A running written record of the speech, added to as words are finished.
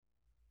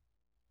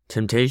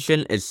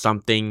Temptation is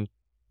something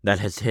that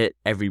has hit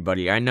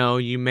everybody. I know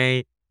you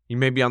may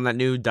be on that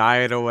new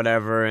diet or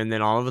whatever, and then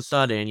all of a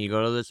sudden you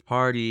go to this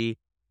party,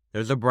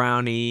 there's a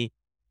brownie,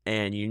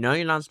 and you know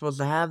you're not supposed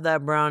to have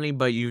that brownie,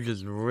 but you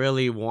just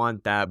really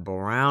want that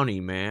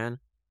brownie, man.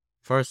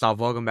 First off,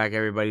 welcome back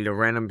everybody to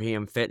Random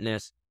PM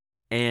Fitness,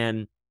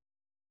 and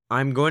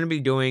I'm going to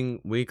be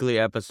doing weekly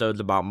episodes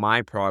about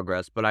my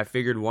progress, but I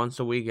figured once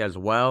a week as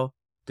well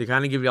to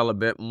kind of give y'all a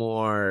bit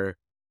more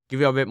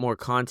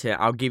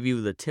content. I'll give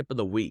you the tip of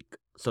the week.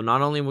 So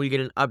not only will you get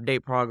an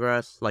update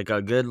progress, like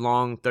a good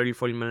long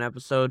 30-40 minute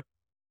episode,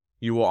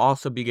 you will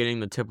also be getting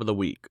the tip of the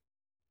week.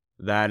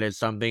 That is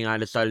something I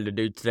decided to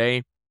do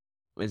today.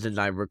 And since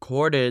I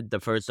recorded the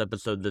first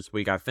episode this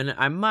week,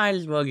 I might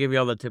as well give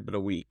y'all the tip of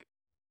the week.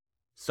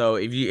 So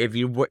if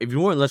you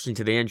weren't listening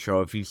to the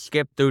intro, if you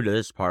skipped through to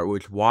this part,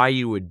 which why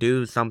you would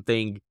do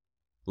something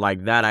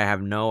like that, I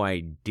have no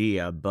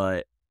idea.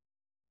 But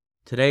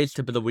today's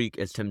tip of the week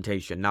is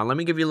temptation. Now let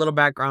me give you a little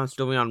background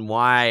story on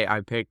why I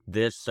picked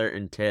this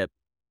certain tip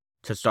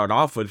to start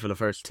off with for the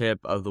first tip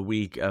of the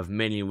week of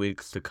many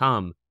weeks to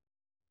come.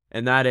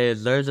 And that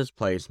is, there's this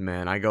place,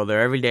 man. I go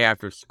there every day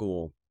after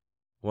school.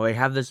 Well, they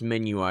have this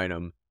menu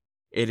item.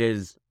 It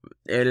is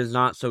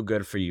not so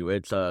good for you.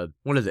 It's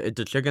what is it? It's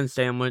a chicken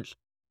sandwich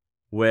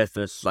with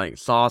this like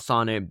sauce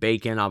on it,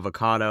 bacon,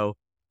 avocado.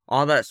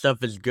 All that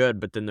stuff is good,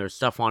 but then there's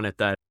stuff on it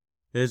that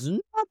is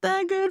not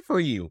that good for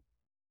you.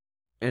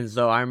 And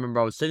so I remember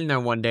I was sitting there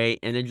one day,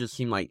 and it just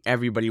seemed like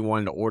everybody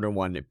wanted to order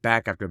one,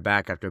 back after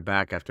back after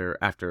back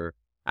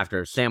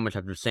after sandwich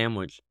after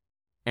sandwich.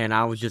 And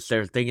I was just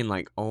there thinking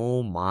like,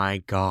 oh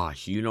my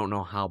gosh, you don't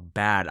know how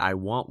bad I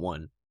want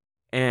one.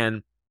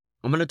 And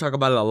I'm going to talk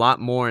about it a lot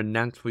more in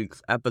next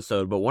week's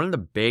episode, but one of the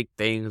big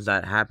things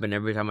that happened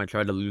every time I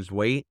tried to lose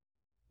weight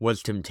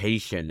was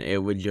temptation. We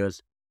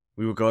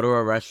would go to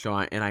a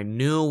restaurant, and I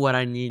knew what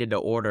I needed to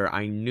order.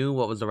 I knew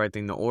what was the right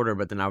thing to order,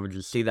 but then I would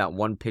just see that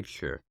one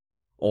picture,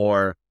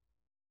 or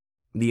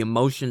the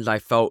emotions I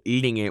felt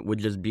eating it would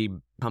just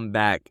come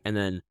back, and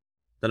then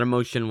that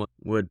emotion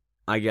would,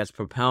 I guess,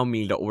 propel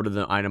me to order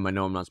the item I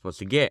know I'm not supposed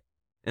to get.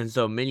 And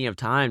so many of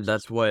times,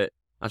 that's what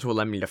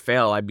led me to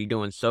fail. I'd be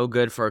doing so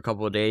good for a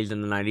couple of days,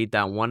 and then I'd eat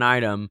that one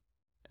item,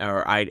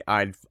 or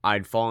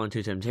I'd fall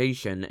into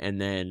temptation, and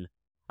then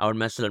I would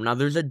mess it up. Now,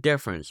 there's a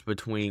difference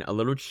between a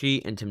little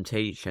cheat and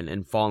temptation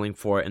and falling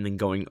for it and then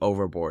going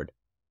overboard.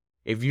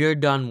 If you're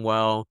done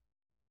well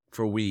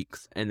for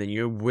weeks and then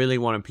you really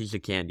want a piece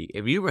of candy,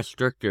 if you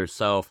restrict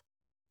yourself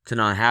to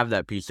not have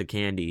that piece of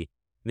candy,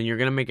 then you're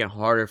going to make it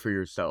harder for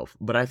yourself.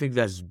 But I think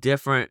that's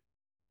different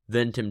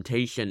than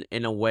temptation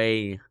in a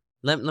way.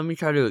 Let me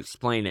try to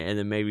explain it, and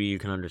then maybe you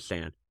can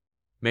understand.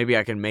 Maybe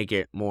I can make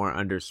it more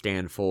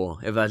understandful,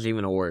 if that's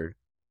even a word.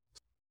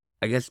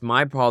 I guess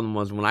my problem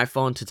was when I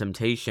fell into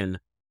temptation,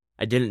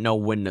 I didn't know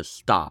when to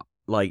stop.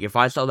 Like, if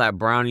I saw that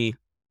brownie,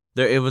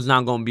 it was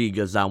not going to be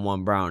just that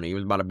one brownie. It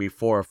was about to be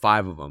 4 or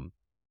 5 of them.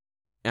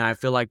 And I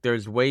feel like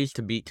there's ways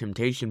to beat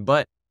temptation,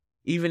 but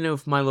even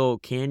if my little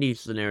candy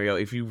scenario,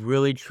 if you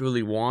really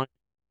truly want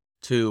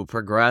to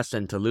progress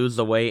and to lose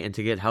the weight and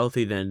to get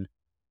healthy, then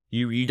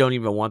you don't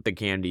even want the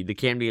candy. The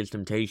candy is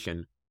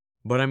temptation.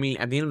 But I mean,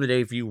 at the end of the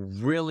day, if you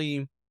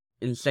really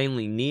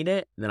insanely need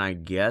it, then I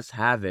guess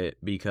have it,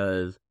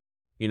 because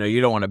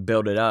you don't want to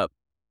build it up.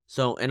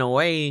 So in a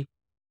way,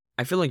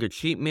 I feel like a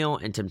cheat meal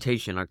and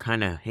temptation are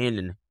kind of hand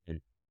in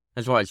hand.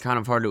 That's why it's kind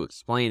of hard to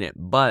explain it.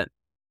 But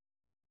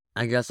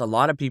I guess a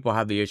lot of people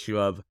have the issue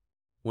of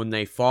when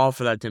they fall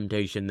for that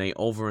temptation, they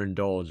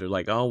overindulge. They're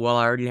like, oh, well,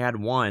 I already had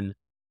one.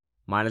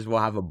 Might as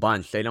well have a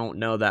bunch. They don't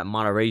know that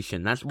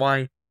moderation. That's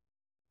why,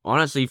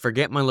 honestly,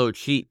 forget my little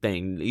cheat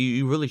thing.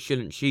 You really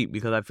shouldn't cheat,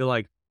 because I feel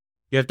like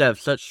you have to have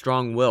such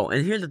strong will.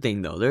 And here's the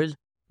thing, though.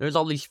 There's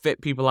all these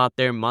fit people out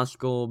there,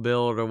 muscle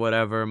build or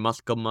whatever,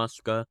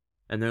 muska,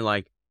 and they're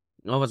like,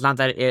 oh, it's not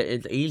that,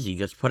 it's easy,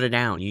 just put it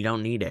down, you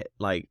don't need it.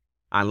 Like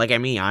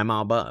at me, I'm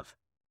all buff.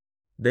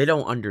 They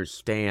don't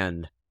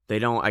understand.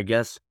 I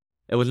guess,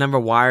 it was never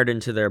wired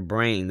into their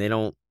brain. They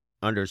don't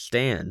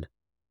understand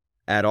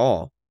at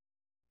all.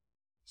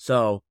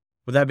 So,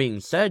 with that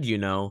being said,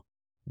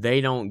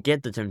 they don't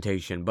get the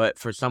temptation, but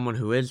for someone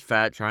who is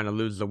fat trying to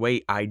lose the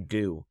weight, I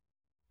do.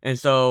 And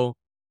so,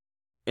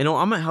 I'm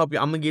going to help you.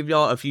 I'm going to give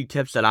y'all a few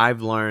tips that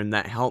I've learned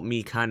that help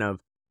me kind of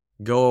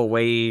go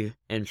away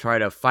and try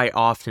to fight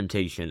off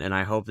temptation. And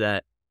I hope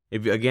that,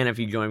 if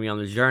you join me on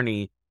this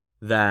journey,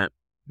 that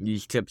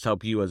these tips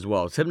help you as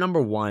well. Tip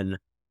number 1,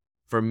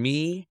 for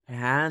me,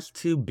 has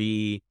to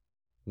be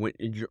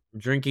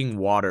drinking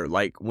water.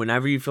 Like,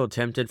 whenever you feel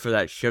tempted for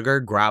that sugar,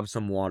 grab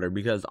some water.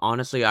 Because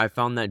honestly, I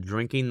found that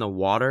drinking the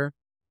water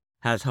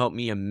has helped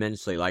me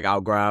immensely. Like,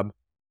 I'll grab,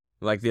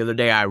 like the other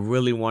day, I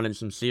really wanted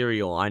some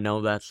cereal. I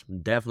know that's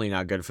definitely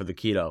not good for the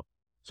keto.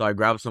 So I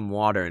grabbed some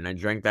water and I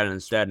drank that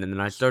instead. And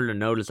then I started to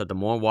notice that the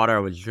more water I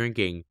was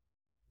drinking,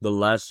 the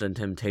less the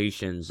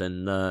temptations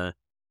and the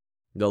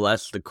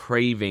less the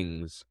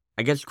cravings.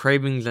 I guess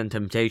cravings and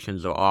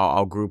temptations,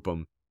 I'll group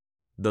them.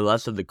 The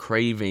less of the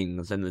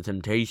cravings and the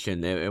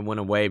temptation, it went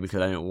away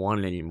because I didn't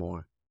want it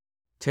anymore.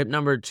 tip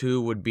number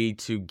 2 would be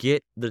to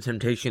get the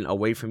temptation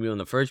away from you in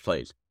the first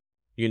place.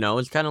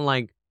 It's kind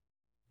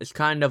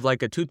of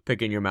like a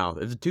toothpick in your mouth.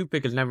 If the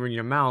toothpick is never in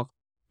your mouth,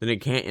 then it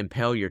can't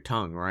impale your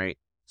tongue, right?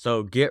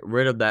 So get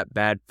rid of that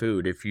bad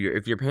food. If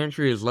your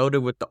pantry is loaded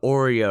with the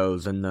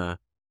Oreos and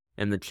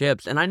the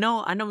chips, and I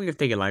know what you're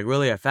thinking, like,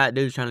 really, a fat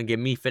dude's trying to give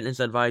me fitness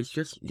advice.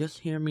 Just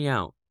hear me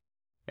out.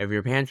 If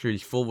your pantry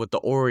is full with the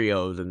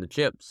Oreos and the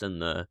chips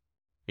and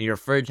your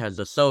fridge has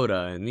the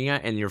soda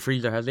and your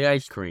freezer has the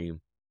ice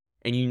cream,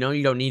 and you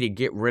don't need to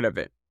get rid of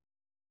it.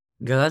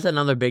 Because that's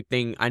another big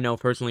thing I know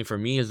personally for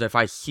me is if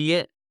I see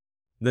it,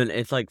 then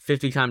it's like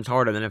 50 times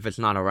harder than if it's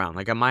not around.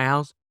 Like at my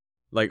house,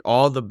 like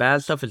all the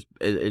bad stuff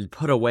is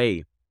put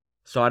away,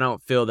 so I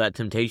don't feel that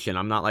temptation.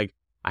 I'm not like,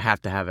 I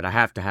have to have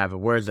it,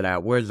 where's it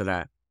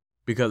at,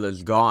 because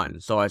it's gone,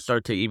 so I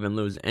start to even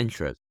lose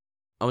interest.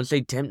 I would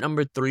say tip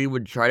number 3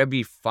 would try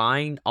to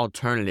find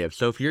alternatives.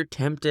 So if you're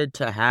tempted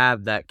to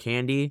have that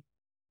candy,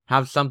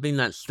 have something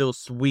that's still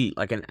sweet,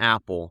 like an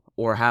apple,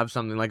 or have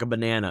something like a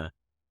banana.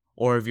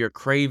 Or if you're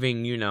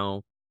craving,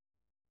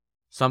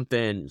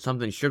 something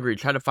sugary,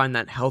 try to find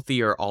that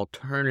healthier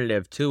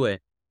alternative to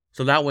it.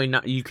 So that way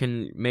you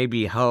can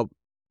maybe help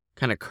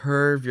kind of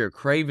curve your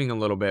craving a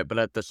little bit, but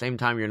at the same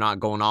time you're not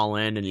going all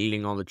in and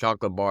eating all the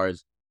chocolate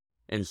bars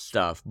and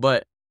stuff.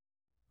 But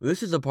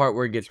this is the part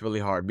where it gets really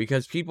hard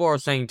because people are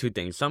saying 2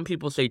 things. Some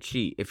people say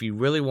cheat. If you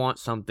really want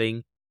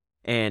something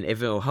and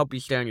if it'll help you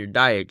stay on your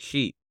diet,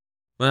 cheat.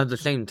 But at the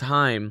same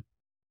time,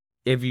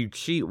 if you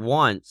cheat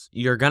once,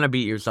 you're going to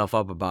beat yourself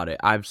up about it.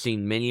 I've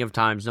seen many of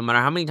times, no matter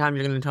how many times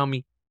you're going to tell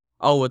me,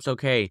 oh, it's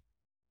okay.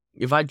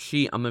 If I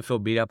cheat, I'm going to feel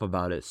beat up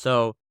about it.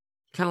 So,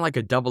 kind of like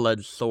a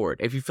double-edged sword.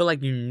 If you feel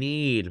like you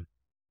need,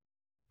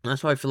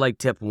 that's why I feel like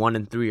tip 1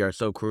 and 3 are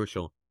so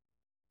crucial.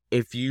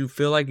 If you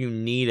feel like you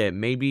need it,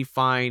 maybe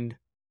find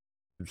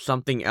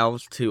something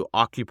else to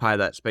occupy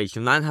that space.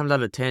 And 9 times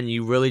out of 10,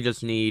 you really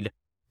just need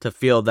to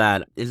feel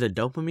that. Is it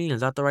dopamine?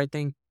 Is that the right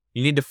thing?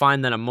 You need to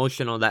find that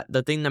emotional,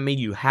 the thing that made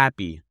you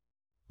happy.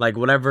 Like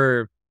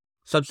whatever,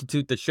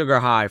 substitute the sugar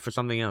high for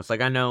something else.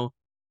 Like I know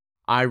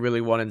I really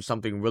wanted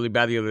something really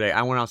bad the other day.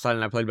 I went outside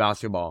and I played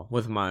basketball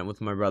with my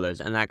brothers,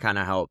 and that kind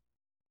of helped.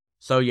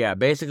 So yeah,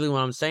 basically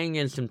what I'm saying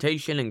is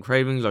temptation and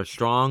cravings are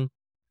strong,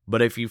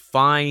 but if you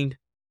find,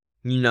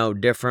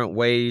 different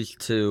ways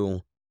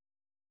to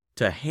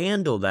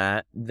handle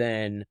that,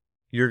 then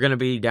you're going to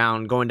be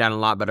going down a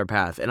lot better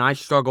path. And I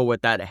struggle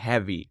with that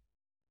heavy.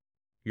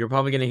 You're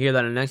probably going to hear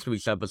that in next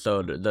week's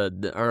episode,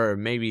 or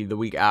maybe the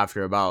week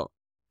after, about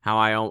how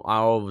I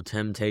owe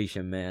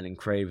temptation, man, and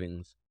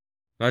cravings.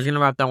 I was going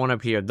to wrap that one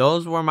up here.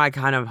 Those were my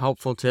kind of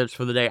helpful tips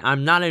for the day.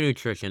 I'm not a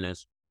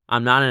nutritionist.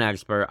 I'm not an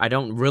expert. I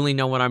don't really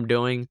know what I'm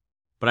doing,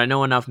 but I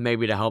know enough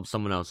maybe to help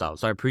someone else out.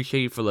 So I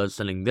appreciate you for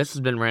listening. This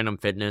has been Random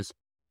Fitness.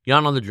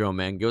 Y'all know the drill,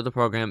 man. Get with the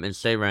program and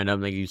stay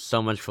random. Thank you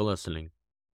so much for listening.